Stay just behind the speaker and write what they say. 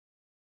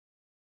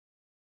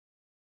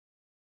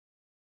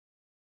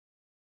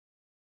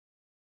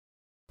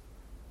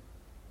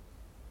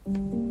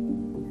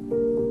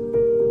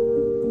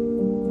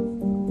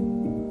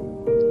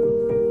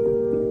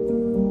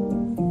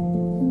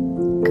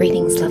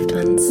loved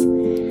ones.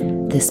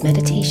 This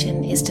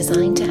meditation is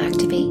designed to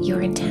activate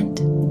your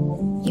intent,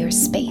 your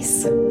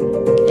space,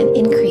 and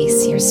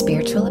increase your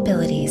spiritual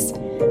abilities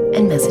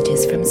and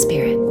messages from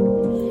Spirit.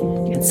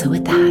 And so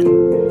with that,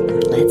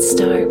 let's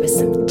start with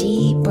some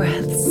deep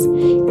breaths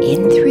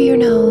in through your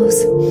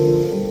nose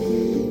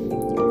and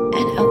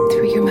out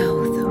through your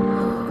mouth.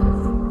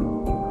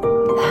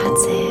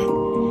 That's it.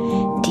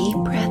 Deep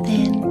breath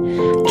in,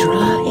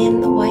 draw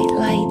in the white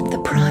light, the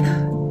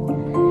prana,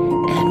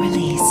 and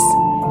release,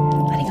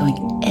 letting go of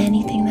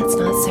anything that's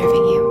not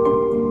serving you.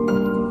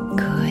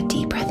 Good.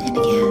 Deep breath in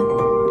again.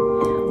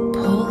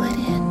 Pull it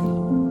in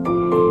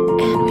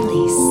and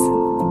release.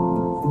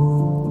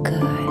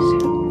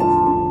 Good.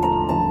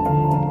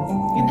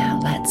 And now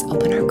let's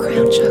open our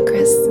crown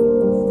chakras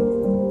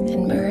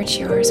and merge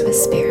yours with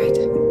Spirit.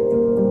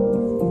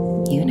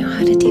 You know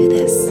how to do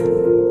this.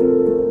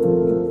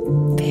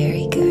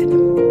 Very good.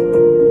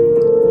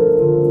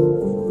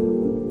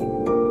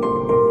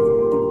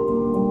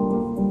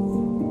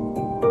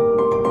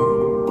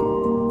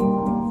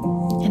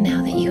 And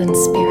now that you and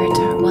Spirit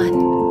are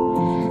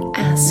one,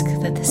 ask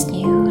that this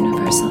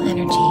universal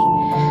energy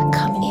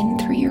come in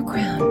through your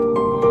crown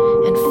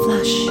and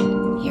flush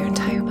your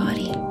entire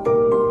body.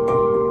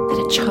 Let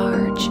it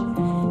charge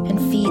and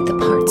feed the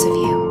parts of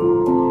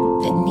you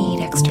that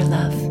need extra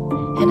love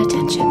and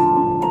attention.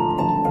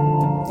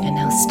 And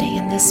now stay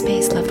in this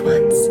space, loved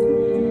ones,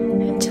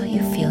 until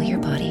you feel your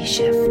body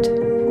shift.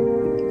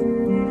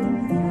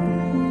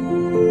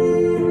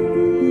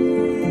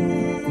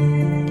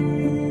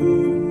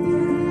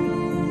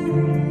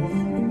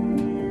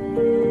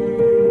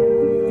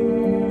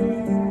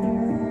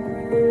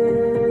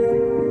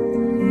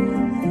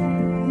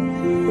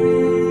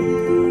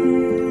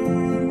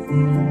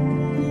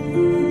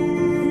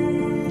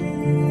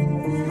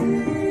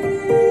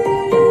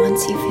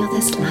 Once you feel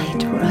this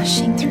light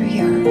rushing through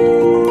your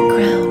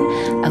crown,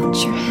 out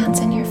your hands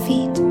and your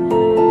feet,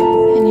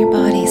 and your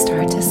body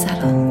start to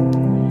settle.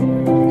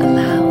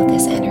 Allow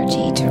this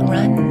energy to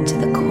run to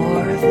the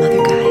core of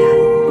Mother Gaia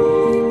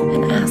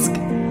and ask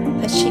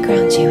that she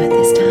grounds you at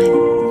this time.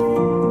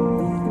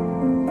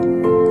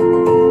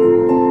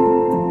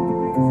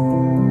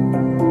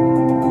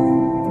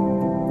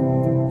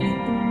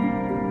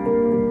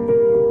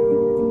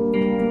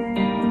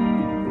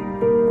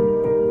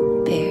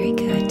 Very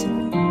good.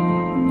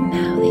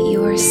 Now that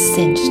you are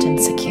cinched and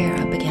secure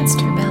up against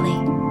her belly,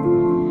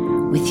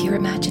 with your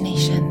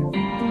imagination,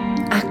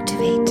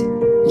 activate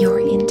your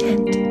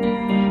intent,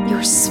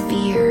 your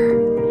sphere,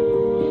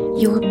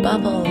 your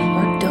bubble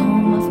or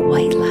dome of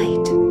white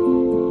light.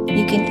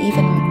 You can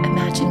even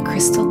imagine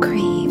crystal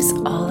creaves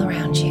all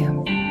around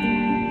you.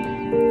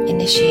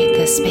 Initiate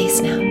this space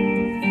now.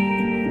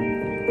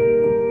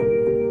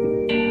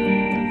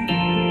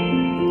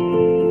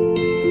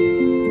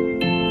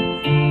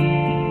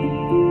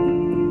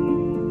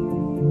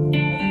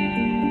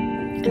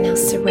 And now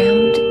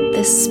surround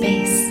this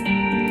space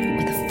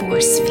with a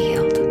force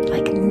field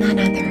like none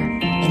other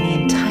in the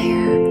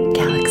entire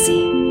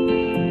galaxy.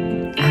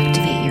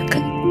 Activate your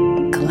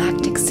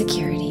galactic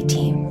security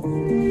team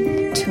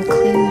to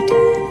include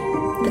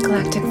the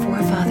galactic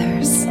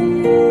forefathers,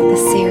 the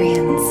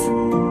Sirians,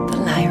 the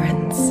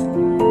Lyrans,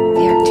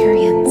 the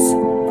Arcturians,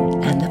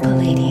 and the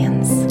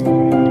Palladians.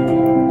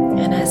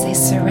 And as they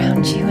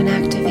surround you and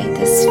activate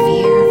this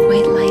sphere of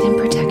white light and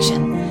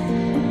protection,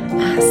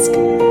 ask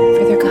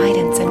for their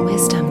guidance and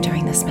wisdom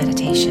during this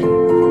meditation.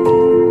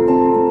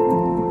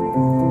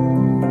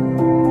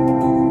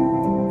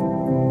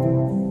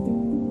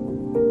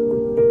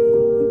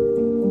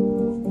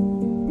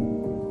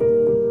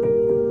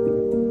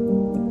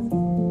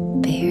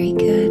 Very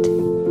good.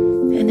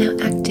 And now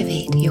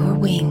activate your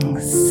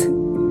wings,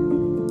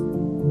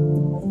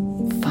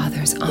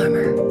 Father's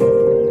armor,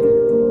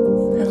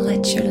 and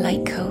let your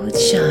light codes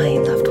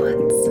shine, loved ones.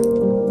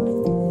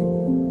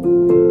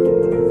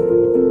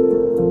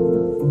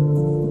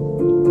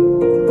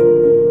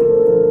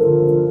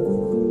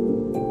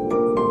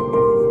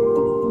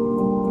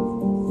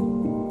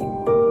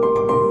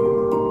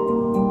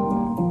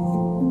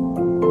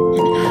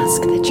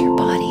 Ask that your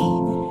body,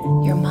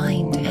 your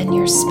mind, and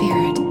your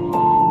spirit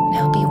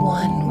now be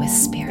one with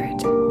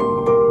Spirit.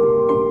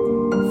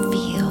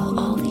 Feel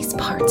all these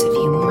parts of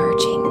you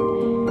merging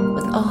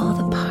with all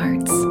the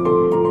parts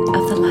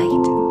of the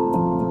light.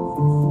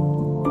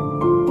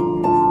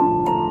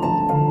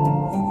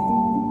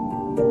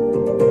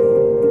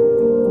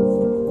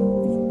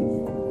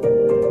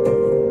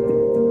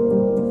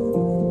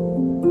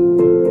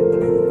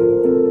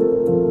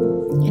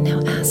 And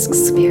now ask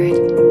Spirit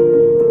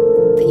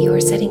that you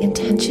are setting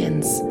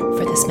intentions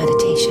for this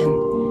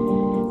meditation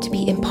to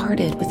be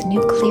imparted with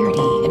new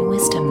clarity and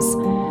wisdoms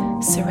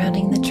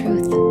surrounding the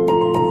truth,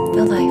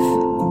 the life,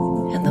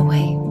 and the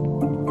way.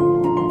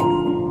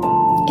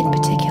 In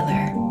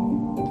particular,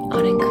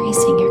 on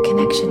increasing your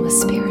connection with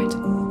Spirit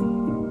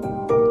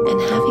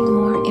and having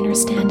more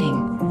understanding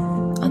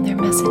on their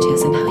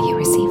messages and how you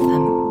receive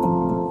them.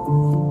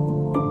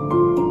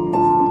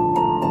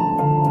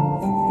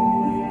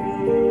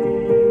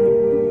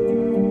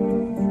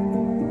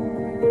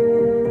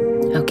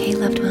 Okay,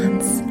 loved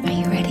ones, are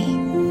you ready?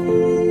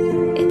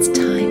 It's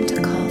time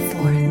to call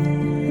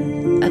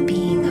forth a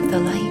being of the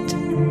light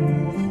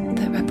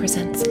that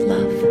represents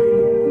love,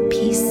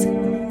 peace,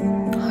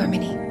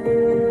 harmony,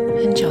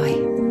 and joy.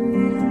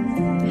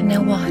 And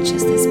now watch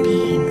as this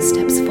being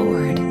steps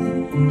forward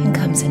and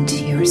comes into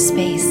your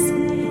space,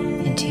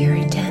 into your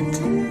intent.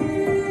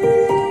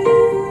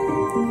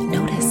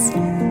 Notice,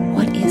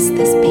 what is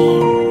this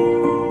being?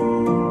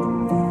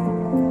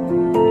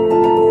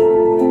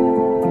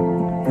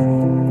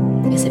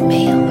 Is it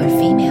male or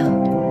female?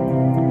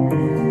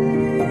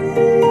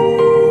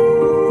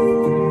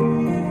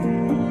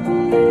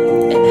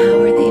 And how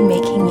are they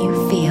making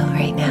you feel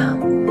right now?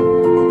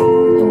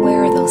 And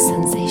where are those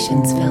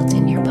sensations felt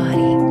in your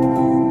body?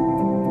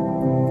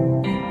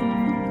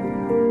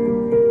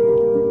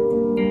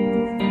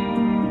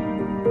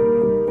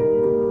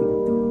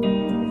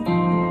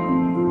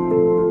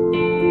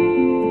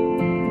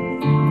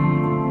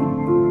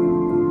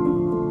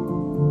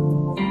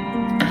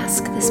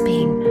 Ask this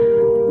being,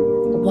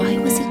 why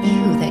was it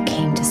you that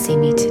came to see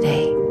me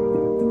today?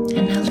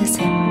 And now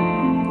listen.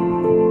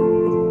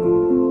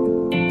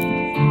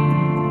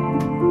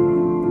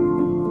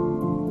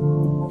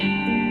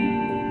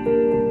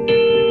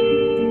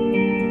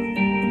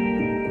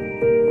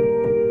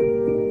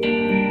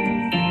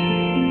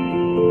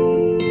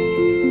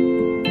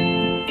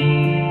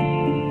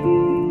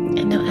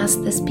 And now ask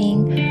this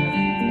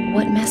being,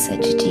 what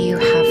message do you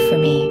have for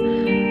me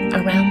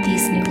around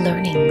these new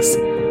learnings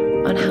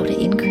on how to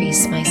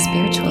increase my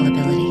spiritual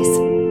abilities?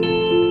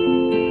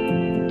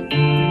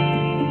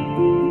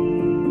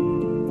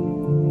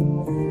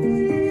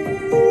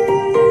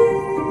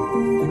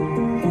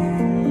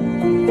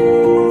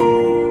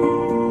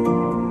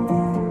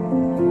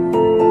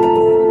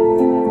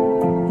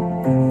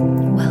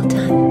 Well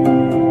done.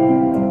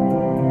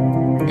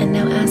 And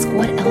now ask,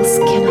 what else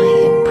can I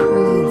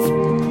improve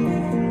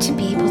to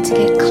be able to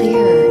get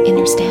clearer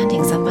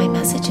understandings of my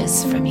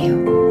messages from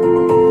you?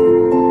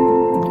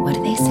 What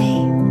do they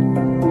say?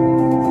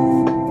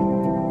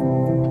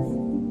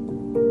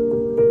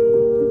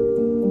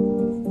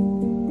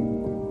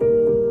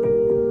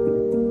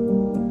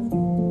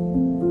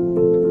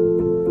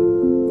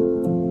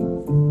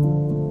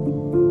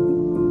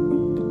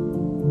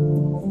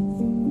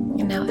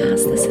 And now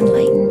ask this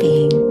enlightened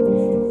being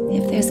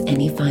if there's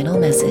any final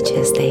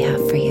messages they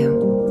have for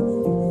you.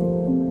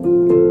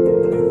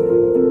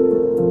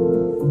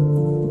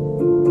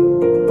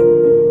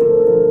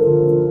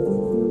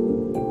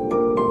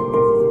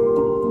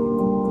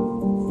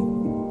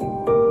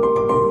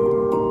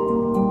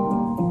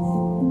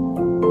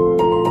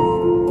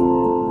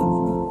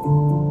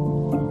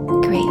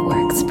 Great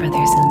works,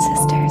 brothers and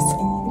sisters.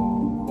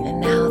 And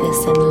now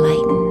this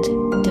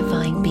enlightened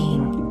divine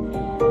being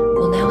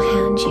will now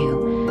hand you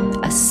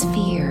a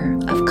sphere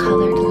of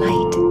colored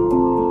light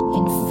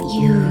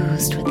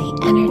infused with the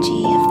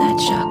energy of that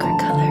chakra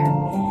color,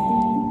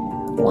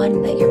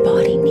 one that your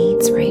body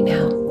needs right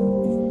now,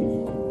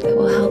 that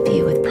will help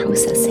you with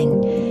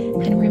processing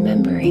and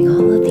remembering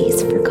all of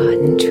these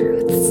forgotten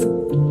truths.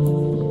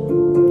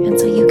 And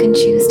so you can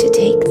choose to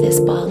take this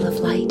ball of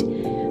light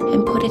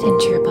and put it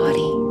into your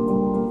body,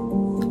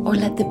 or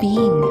let the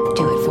being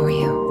do it for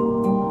you,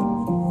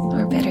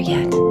 or better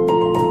yet,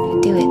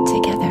 do it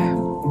together.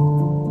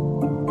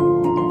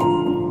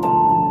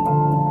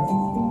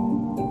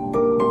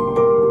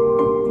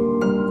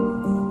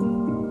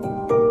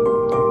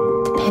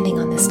 Depending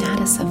on the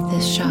status of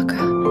this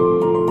chakra,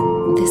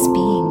 this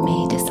being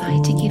may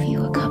decide to give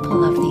you a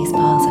couple of these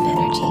balls of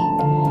energy.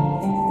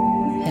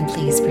 And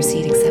please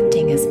proceed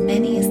accepting as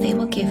many as they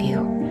will give you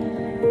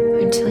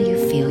until you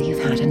feel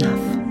you've had enough.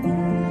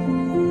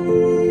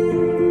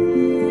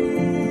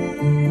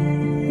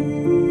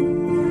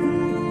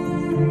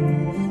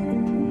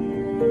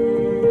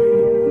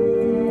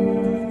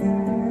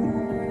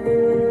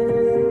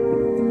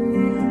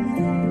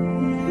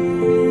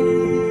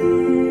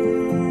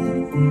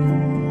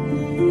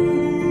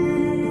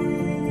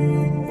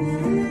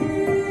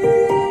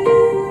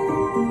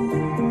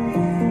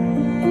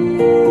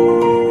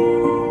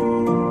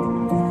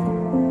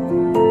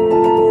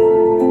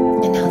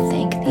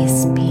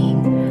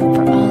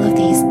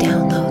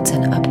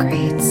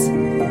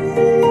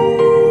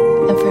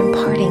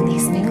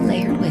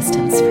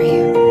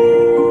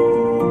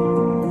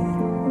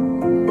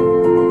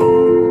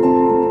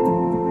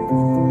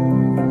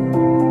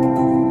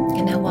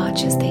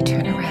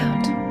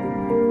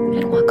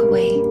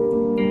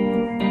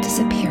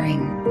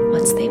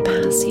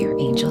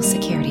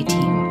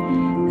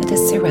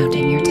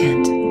 Surrounding your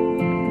tent.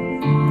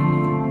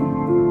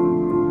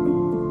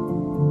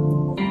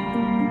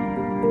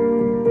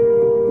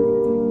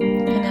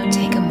 And now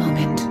take a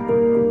moment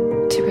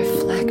to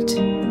reflect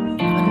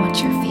on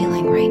what you're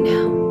feeling right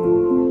now.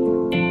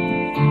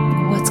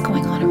 What's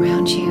going on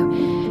around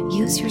you?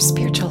 Use your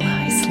spiritual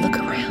eyes. Look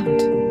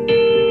around.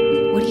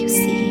 What do you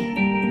see?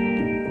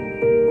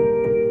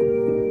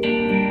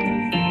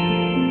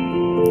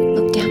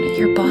 Look down at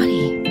your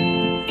body.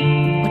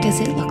 What does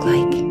it look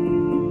like?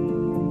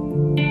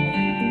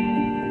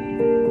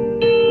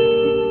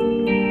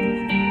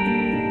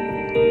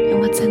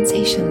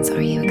 sensations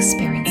are you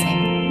experiencing,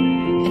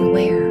 and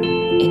where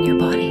in your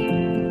body?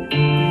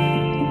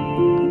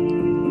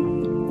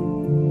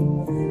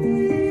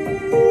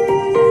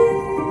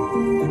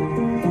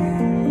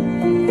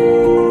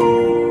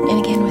 And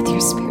again, with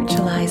your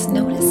spiritual eyes,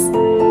 notice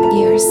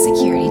your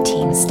security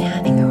team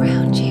standing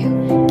around you,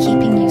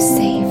 keeping you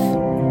safe.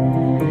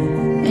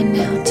 And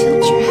now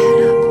tilt your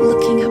head up,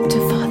 looking up to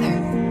Father,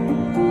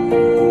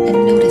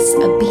 and notice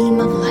a beam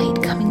of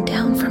light coming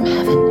down from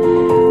heaven,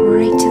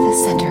 right to the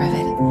center of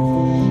it,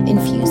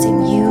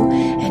 infusing you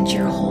and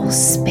your whole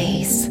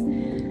space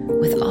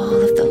with all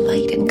of the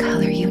light and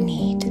color you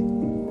need.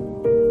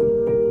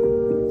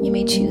 You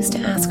may choose to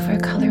ask for a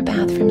color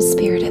bath from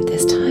Spirit at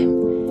this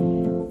time,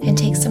 and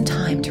take some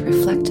time to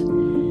reflect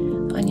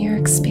on your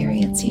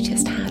experience you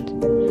just had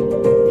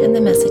and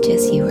the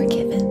messages you were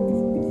given.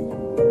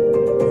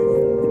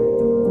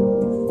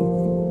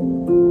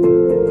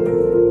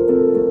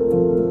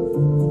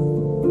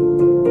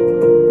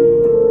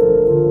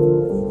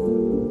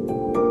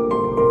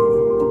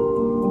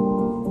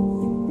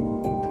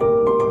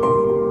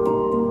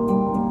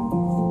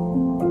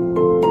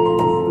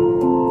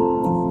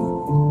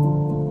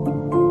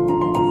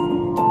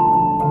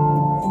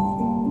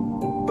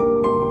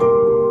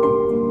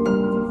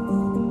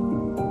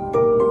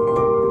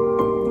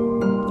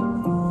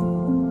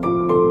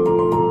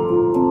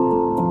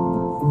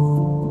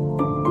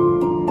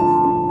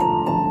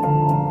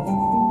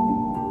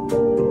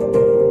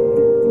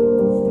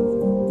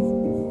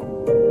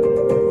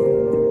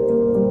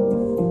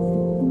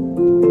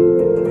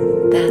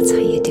 That's how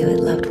you do it,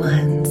 loved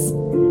ones.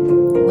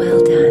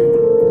 Well done.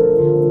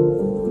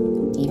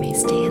 You may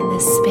stay in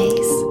this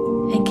space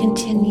and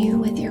continue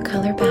with your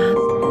color bath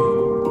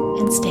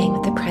and staying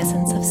with the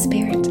presence of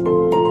Spirit.